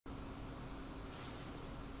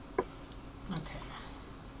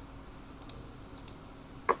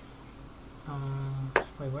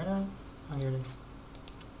Wait, where did I? Oh, here it is.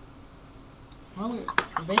 Well,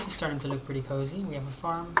 the base is starting to look pretty cozy. We have a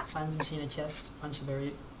farm, science machine, a chest, a bunch of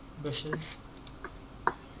berry bushes.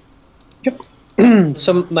 Yep. There's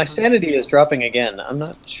So my a sanity is dropping again. I'm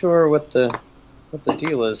not sure what the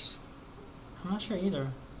deal is. I'm not sure either.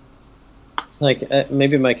 Like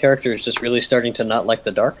maybe my character is just really starting to not like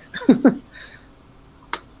the dark.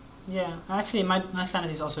 Yeah, actually, my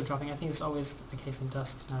sanity is also dropping. I think it's always the case in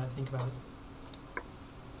dusk. Now that I think about it.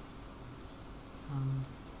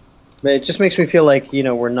 But it just makes me feel like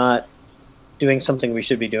we're not doing something we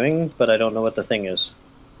should be doing, but I don't know what the thing is.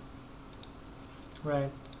 Right.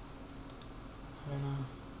 I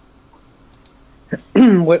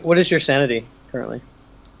don't know. What is your sanity currently?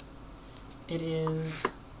 It is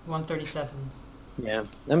 137. Yeah,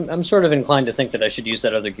 I'm sort of inclined to think that I should use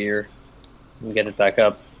that other gear and get it back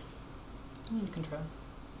up. You can try.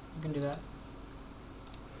 You can do that.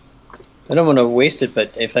 I don't want to waste it,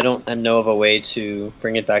 but if I don't know of a way to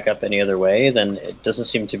bring it back up any other way, then it doesn't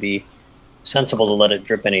seem to be sensible to let it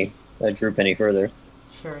droop any further.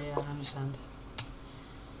 Sure, yeah, I understand.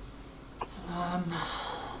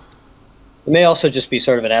 It may also just be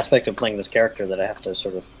sort of an aspect of playing this character that I have to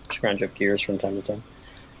sort of scrounge up gears from time to time.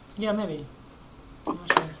 Yeah, maybe. I'm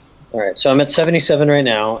not sure. All right, so I'm at 77 right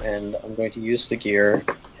now, and I'm going to use the gear,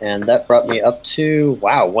 and that brought me up to,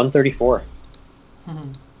 wow, 134.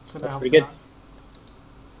 So that That's helps pretty good. a lot.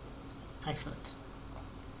 Excellent.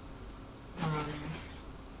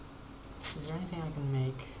 Is there anything I can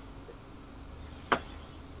make?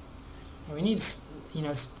 Yeah, we need,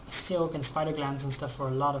 silk and spider glands and stuff for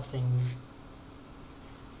a lot of things.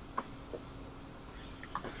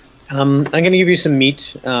 I'm going to give you some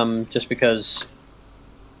meat, just because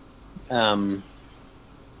I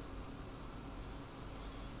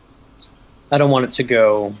don't want it to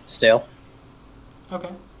go stale. Okay.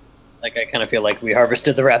 Like, I kind of feel like we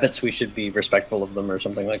harvested the rabbits, we should be respectful of them or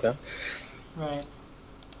something like that. Right.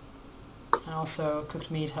 And also, cooked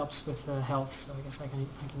meat helps with health, so I guess I can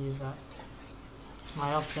use that. My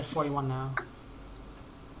health is at 41 now.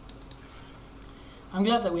 I'm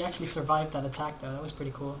glad that we actually survived that attack, though. That was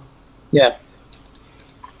pretty cool. Yeah.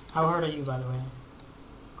 How hurt are you, by the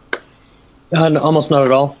way? Almost not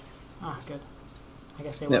at all. Ah, good. I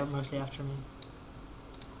guess they were mostly after me.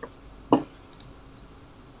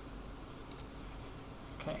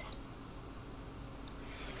 Okay.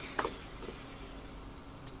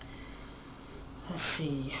 Let's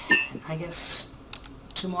see. I guess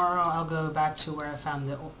tomorrow I'll go back to where I found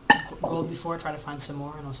the gold before, try to find some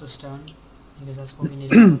more, and also stone, because that's what we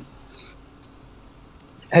need to have.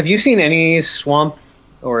 Have you seen any swamp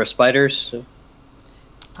or spiders?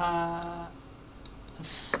 Let's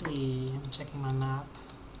see. I'm checking my map.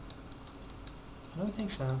 I don't think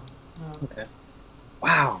so. No. Okay.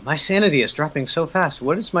 Wow, my sanity is dropping so fast.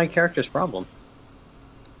 What is my character's problem?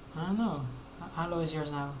 I don't know. How low is yours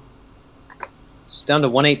now? It's down to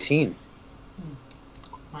 118.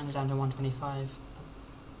 Mine's down to 125.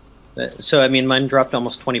 So, I mean, mine dropped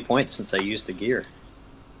almost 20 points since I used the gear.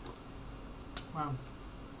 Wow.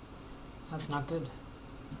 That's not good.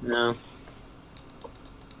 No.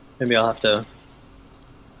 Maybe I'll have to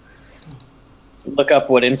look up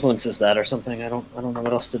what influences that or something. I don't know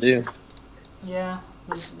what else to do. Yeah,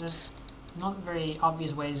 there's not very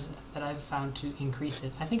obvious ways that I've found to increase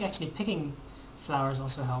it. I think actually picking flowers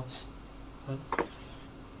also helps, but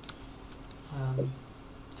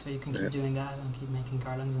so you can keep doing that and keep making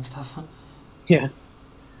garlands and stuff. Yeah.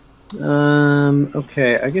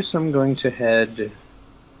 Okay, I guess I'm going to head...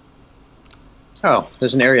 Oh,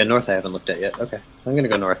 there's an area north I haven't looked at yet. Okay, I'm going to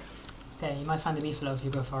go north. Okay, you might find the beefalo if you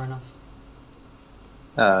go far enough.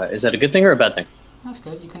 Is that a good thing or a bad thing? That's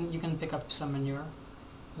good. You can pick up some manure.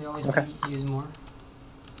 We always Okay. can use more.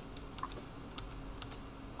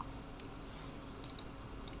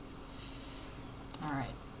 All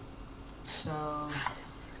right. So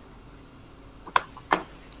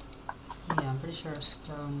yeah, I'm pretty sure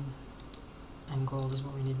stone and gold is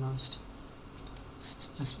what we need most.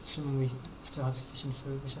 Assuming we still have sufficient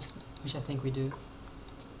food, which I think we do.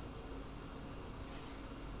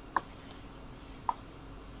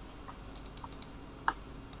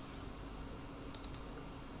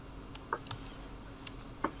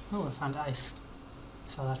 Oh, I found ice.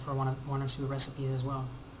 Saw that for one or two recipes as well.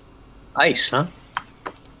 Ice, huh?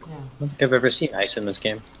 Yeah. I don't think I've ever seen ice in this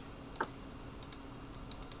game.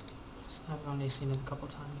 I've only seen it a couple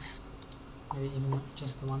times. Maybe even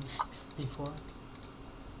just the once before.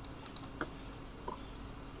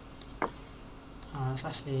 It's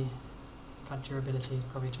actually got durability. It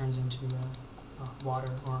probably turns into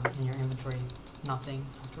water or in your inventory nothing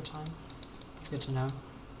after time. It's good to know.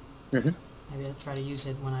 Mm-hmm. Maybe I'll try to use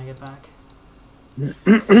it when I get back. I'll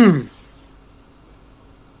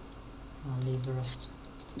leave the rest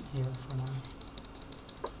here for now.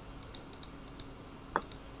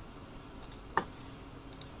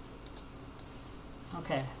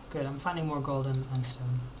 Okay, good. I'm finding more gold and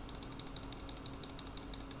stone.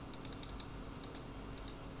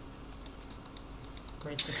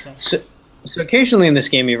 Great success. So occasionally in this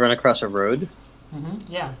game you run across a road.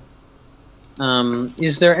 Yeah.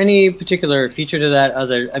 Is there any particular feature to that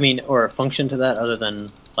or a function to that other than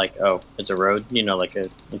like, oh, it's a road, like a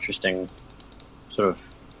interesting sort of,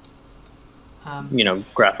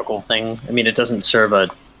 graphical thing? I mean, it doesn't serve a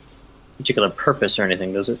particular purpose or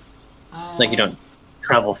anything, does it? Like you don't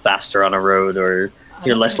travel faster on a road, or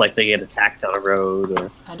you're less likely to get attacked on a road,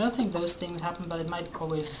 or... I don't think those things happen, but it might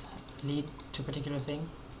always lead to a particular thing.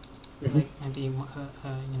 Like maybe,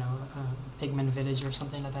 a pigman village or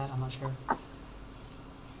something like that, I'm not sure.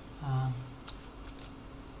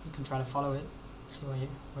 You can try to follow it, see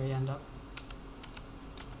where you end up.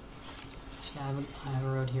 See, I have a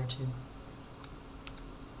road here too.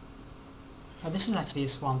 Oh, this is actually a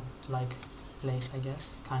swamp-like place, I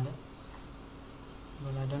guess, kinda.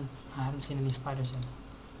 But I haven't seen any spiders yet.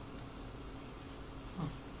 Oh.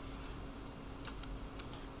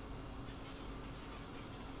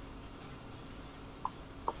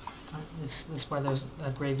 This is where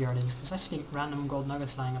that graveyard is. There's actually random gold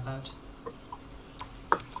nuggets lying about.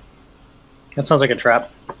 That sounds like a trap.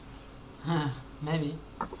 Maybe.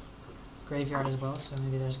 Graveyard as well, so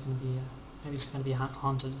maybe there's gonna be maybe it's gonna be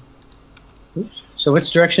haunted. Oops. So which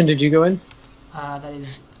direction did you go in? That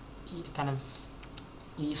is kind of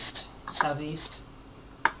east, southeast.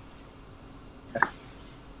 Okay.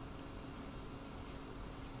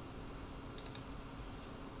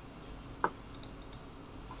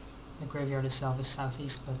 The graveyard itself is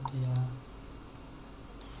southeast, but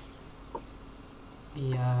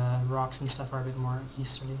the rocks and stuff are a bit more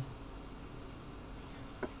easterly.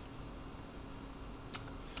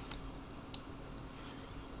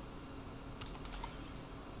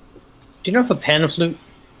 Do you know if a pan flute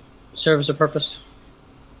serves a purpose?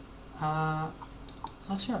 Not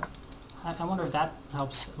sure. I wonder if that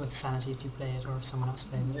helps with sanity if you play it, or if someone else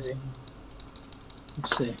plays it. Or something.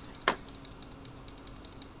 Let's see.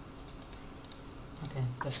 Okay,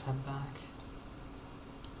 let's head back.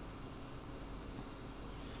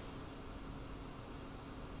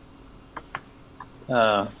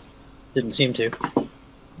 Didn't seem to. Oh,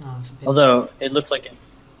 it's a bit... Although it looked like it.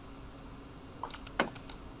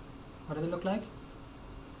 What did it look like?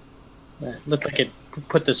 It looked like it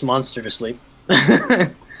put this monster to sleep.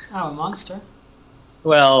 Oh, a monster?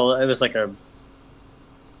 Well, it was like a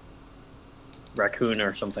raccoon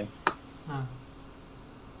or something. Oh.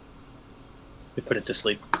 We put it to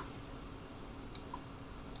sleep.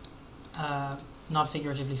 Not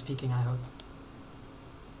figuratively speaking, I hope.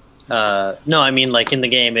 No, I mean like in the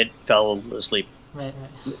game it fell asleep. Right,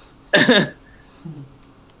 right.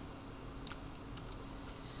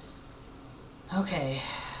 Okay.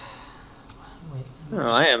 Wait. Oh,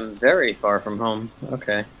 I am very far from home.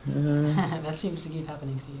 Okay. That seems to keep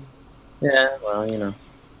happening to you. Yeah, well,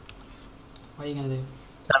 What are you gonna do?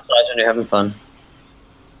 Time flies when you're having fun.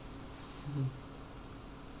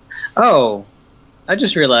 Oh, I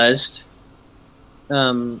just realized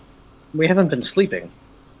we haven't been sleeping.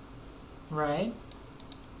 Right.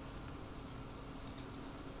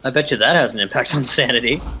 I bet you that has an impact on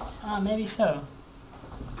sanity. Maybe so.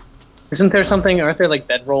 Isn't there something, aren't there like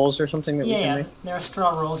bed rolls or something that we can Yeah, make? there are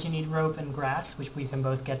straw rolls. You need rope and grass, which we can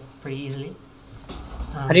both get pretty easily.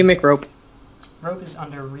 How do you make rope? Rope is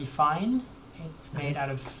under refine. It's made out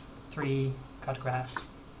of 3 cut grass.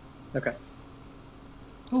 Okay.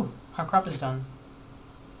 Ooh, our crop is done.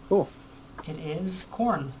 Cool. It is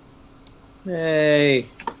corn. Yay.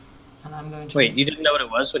 And I'm going to... Wait, you didn't know what it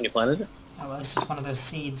was when you planted it? Oh, well, it's just one of those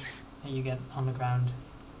seeds that you get on the ground.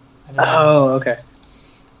 Oh, okay.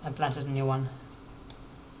 I planted a new one.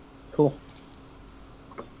 Cool.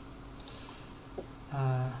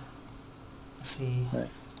 Let's see. Right.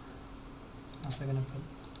 I'm also gonna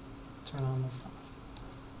turn on the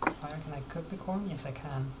fire. Can I cook the corn? Yes, I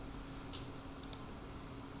can.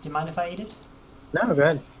 Do you mind if I eat it? No, go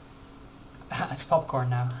ahead. It's popcorn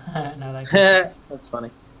now. Now that I cooked it. That's funny.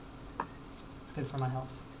 It's good for my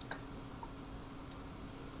health.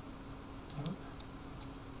 Oh.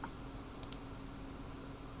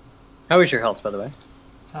 How is your health, by the way?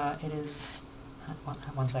 It is...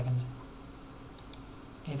 one second.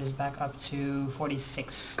 It is back up to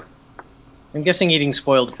 46. I'm guessing eating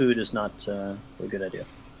spoiled food is not a good idea.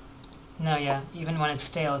 No, yeah. Even when it's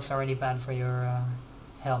stale, it's already bad for your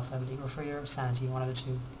health, I believe, or for your sanity, one of the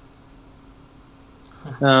two.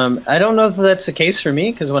 I don't know if that's the case for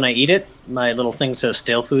me, because when I eat it, my little thing says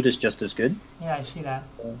stale food is just as good. Yeah, I see that.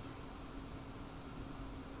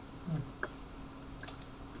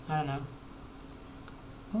 I don't know.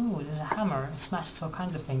 Ooh, there's a hammer. It smashes all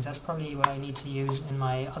kinds of things. That's probably what I need to use in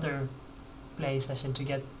my other play session to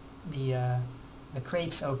get the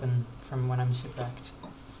crates open from when I'm shipwrecked.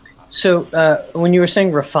 So, when you were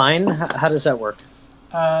saying refine, how does that work?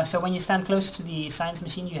 So when you stand close to the science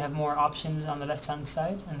machine, you have more options on the left-hand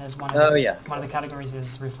side, and there's one of Oh, the, yeah. one of the categories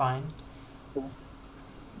is refine.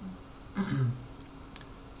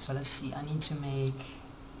 So let's see. I need to make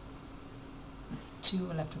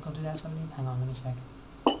 2 electrical doodads, I believe. Hang on, let me check.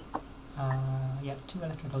 Yeah, 2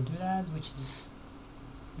 electrical doodads, which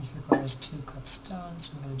requires 2 cut stones.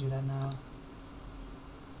 So I'm going to do that now.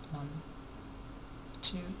 1,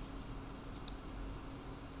 2. 1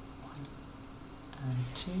 and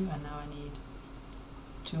 2, and now I need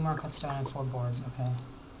 2 more cut stone and 4 boards. Okay.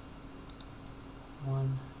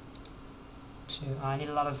 1, 2. Oh, I need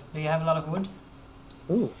a lot of. Do you have a lot of wood?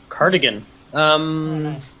 Ooh, cardigan. Oh,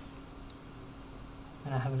 nice.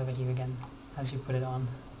 And I'll have a look at you again as you put it on.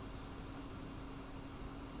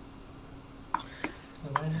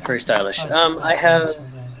 Wait, what is it? Very stylish. Oh, I have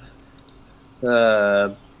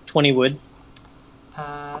 20 wood.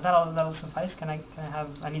 That'll suffice. Can I have?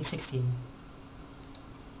 I need 16.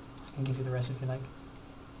 I can give you the rest if you like.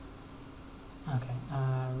 Okay.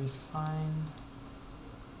 Refine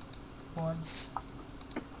boards.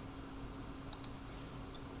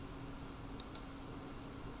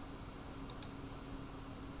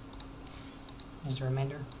 Here's the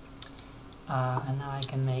remainder. And now I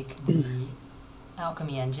can make the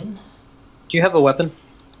alchemy engine. Do you have a weapon?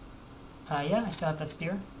 Yeah, I still have that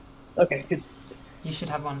spear. Okay, good. You should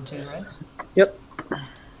have one too, right? Yep.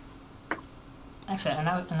 Excellent. And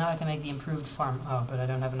now I can make the improved farm. Oh, but I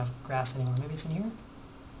don't have enough grass anymore. Maybe it's in here?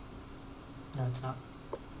 No, it's not.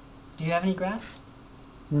 Do you have any grass?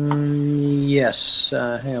 Yes.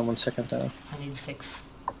 Hang on 1 second, though. I need 6.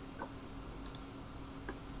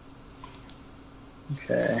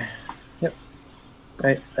 Okay. Yep.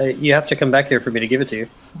 You have to come back here for me to give it to you.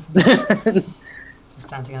 Just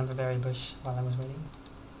planting another berry bush while I was waiting.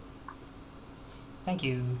 Thank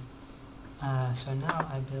you. So now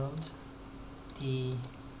I build the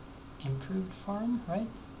improved farm, right?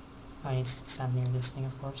 I need to stand near this thing,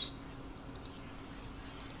 of course.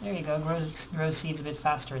 There you go. Grows seeds a bit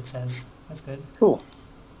faster, it says. That's good. Cool.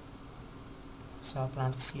 So I'll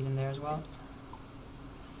plant a seed in there as well.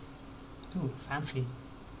 Ooh, fancy.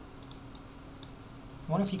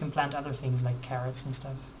 I wonder if you can plant other things like carrots and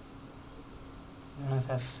stuff. I don't know if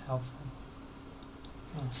that's helpful.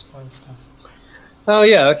 Oh, spoiled stuff. Oh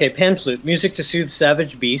yeah, okay. Pan flute, music to soothe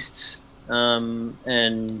savage beasts,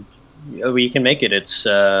 and we can make it. It's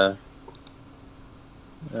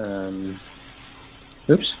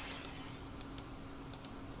oops.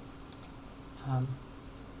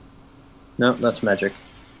 No, that's magic.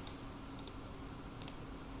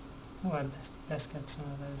 Oh, I best get some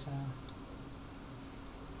of those. I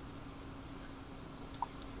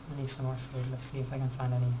need some more food. Let's see if I can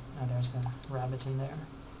find any. Oh, there's a rabbit in there.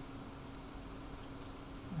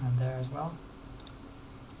 And there as well.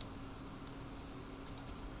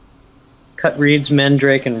 Cut reeds,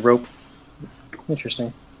 mandrake, and rope.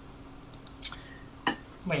 Interesting.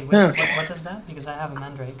 Wait, Okay. what does that? Because I have a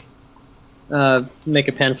mandrake. Make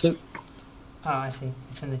a pan flute. Oh, I see.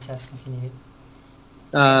 It's in the chest if you need it.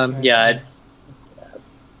 Yeah.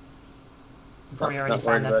 You probably already Not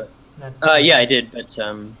worried found about that. it. Yeah, I did, but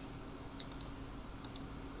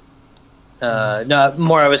no.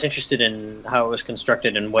 More, I was interested in how it was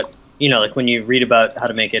constructed and what like when you read about how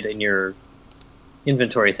to make it in your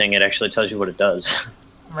inventory thing, it actually tells you what it does.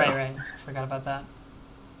 Right, right. Forgot about that.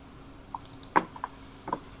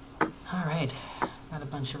 All right, got a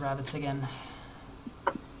bunch of rabbits again.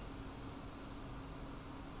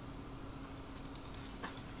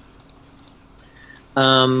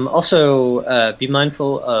 Also, be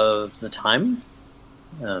mindful of the time.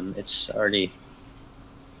 It's already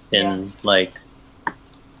been like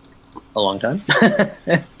a long time. That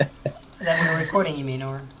we were recording, you mean,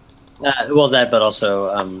 or? Well, that, but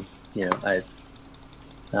also, we're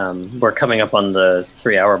coming up on the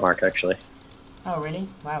 3-hour mark, actually. Oh, really?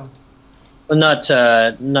 Wow. Well, not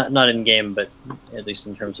in game, but at least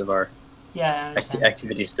in terms of our I understand.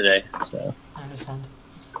 activities today. So I understand.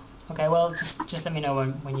 Okay, well, just let me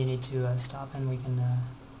know when you need to stop, and we can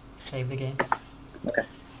save the game. Okay.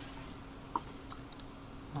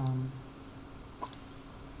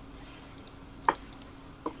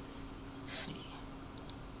 Let's see.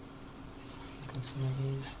 Look up some of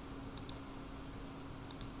these.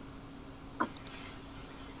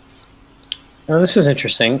 Now this is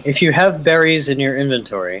interesting. If you have berries in your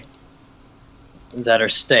inventory that are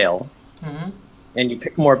stale, and you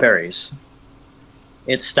pick more berries,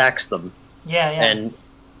 it stacks them. Yeah, yeah. And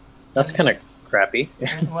that's kind of crappy.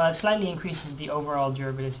 Well, it slightly increases the overall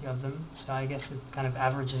durability of them, so I guess it kind of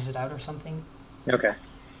averages it out or something. Okay.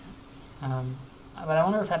 But I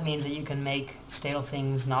wonder if that means that you can make stale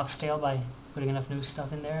things not stale by putting enough new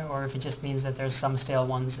stuff in there, or if it just means that there's some stale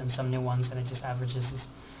ones and some new ones, and it just averages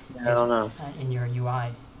I don't know. In your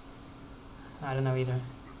UI. I don't know either.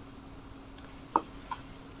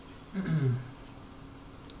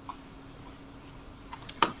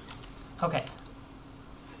 Okay.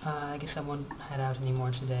 I guess I won't head out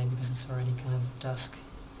anymore today because it's already kind of dusk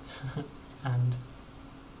and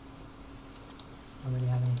I don't really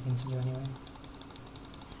have anything to do anyway.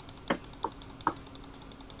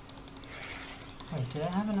 Wait, did I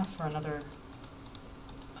have enough for another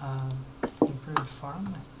improved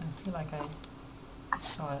farm? I feel like I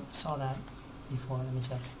saw that before. Let me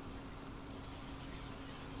check.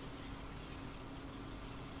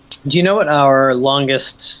 Do you know what our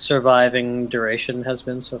longest surviving duration has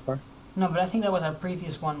been so far? No, but I think that was our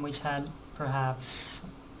previous one, which had perhaps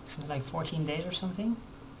something like 14 days or something.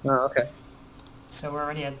 Oh, okay. So we're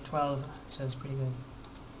already at 12, so it's pretty good.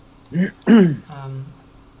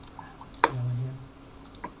 What's going on here?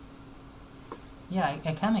 Yeah,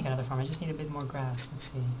 I can make another farm. I just need a bit more grass.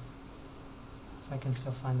 Let's see if I can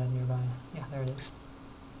still find that nearby. Yeah, there it is.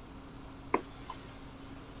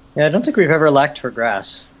 Yeah, I don't think we've ever lacked for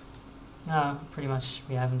grass. No, pretty much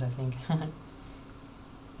we haven't, I think.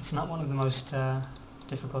 It's not one of the most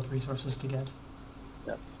difficult resources to get.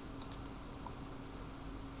 No.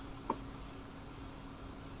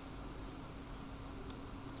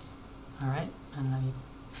 Alright, and let me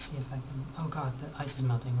see if I can... Oh god, the ice is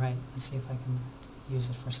melting, right. Let's see if I can use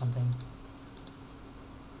it for something.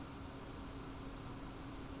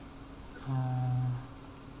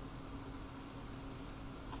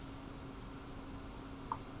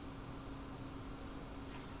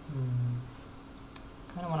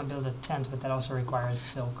 Kind of want to build a tent, but that also requires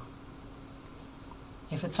silk.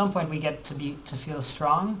 If at some point we get to feel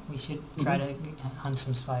strong, we should try to hunt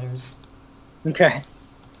some spiders. Okay.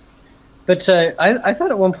 But I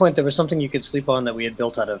thought at one point there was something you could sleep on that we had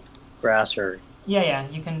built out of grass or... Yeah,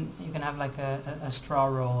 you can have like a straw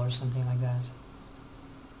roll or something like that.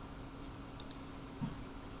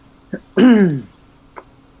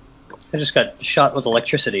 I just got shot with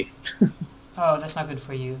electricity. Oh, that's not good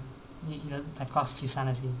for you. That costs you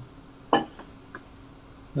sanity.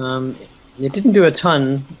 It didn't do a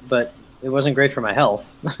ton, but it wasn't great for my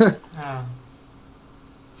health. Oh.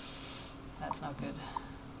 That's not good.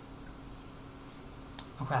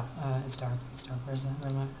 Oh crap, it's dark. It's dark. Where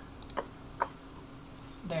am I?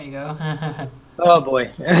 There you go. Oh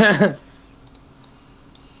boy.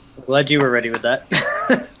 Glad you were ready with that.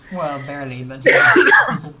 Well, barely, but...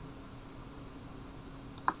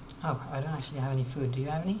 Oh, I don't actually have any food. Do you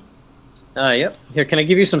have any? Yep. Here, can I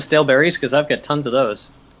give you some stale berries? Because I've got tons of those.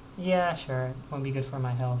 Yeah, sure. It won't be good for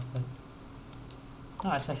my health, but...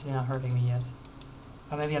 No, it's actually not hurting me yet.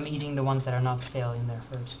 Or maybe I'm eating the ones that are not stale in there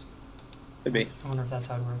first. Could be. I wonder if that's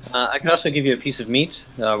how it works. I could also give you a piece of meat,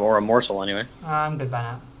 or a morsel anyway. I'm good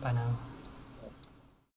by now.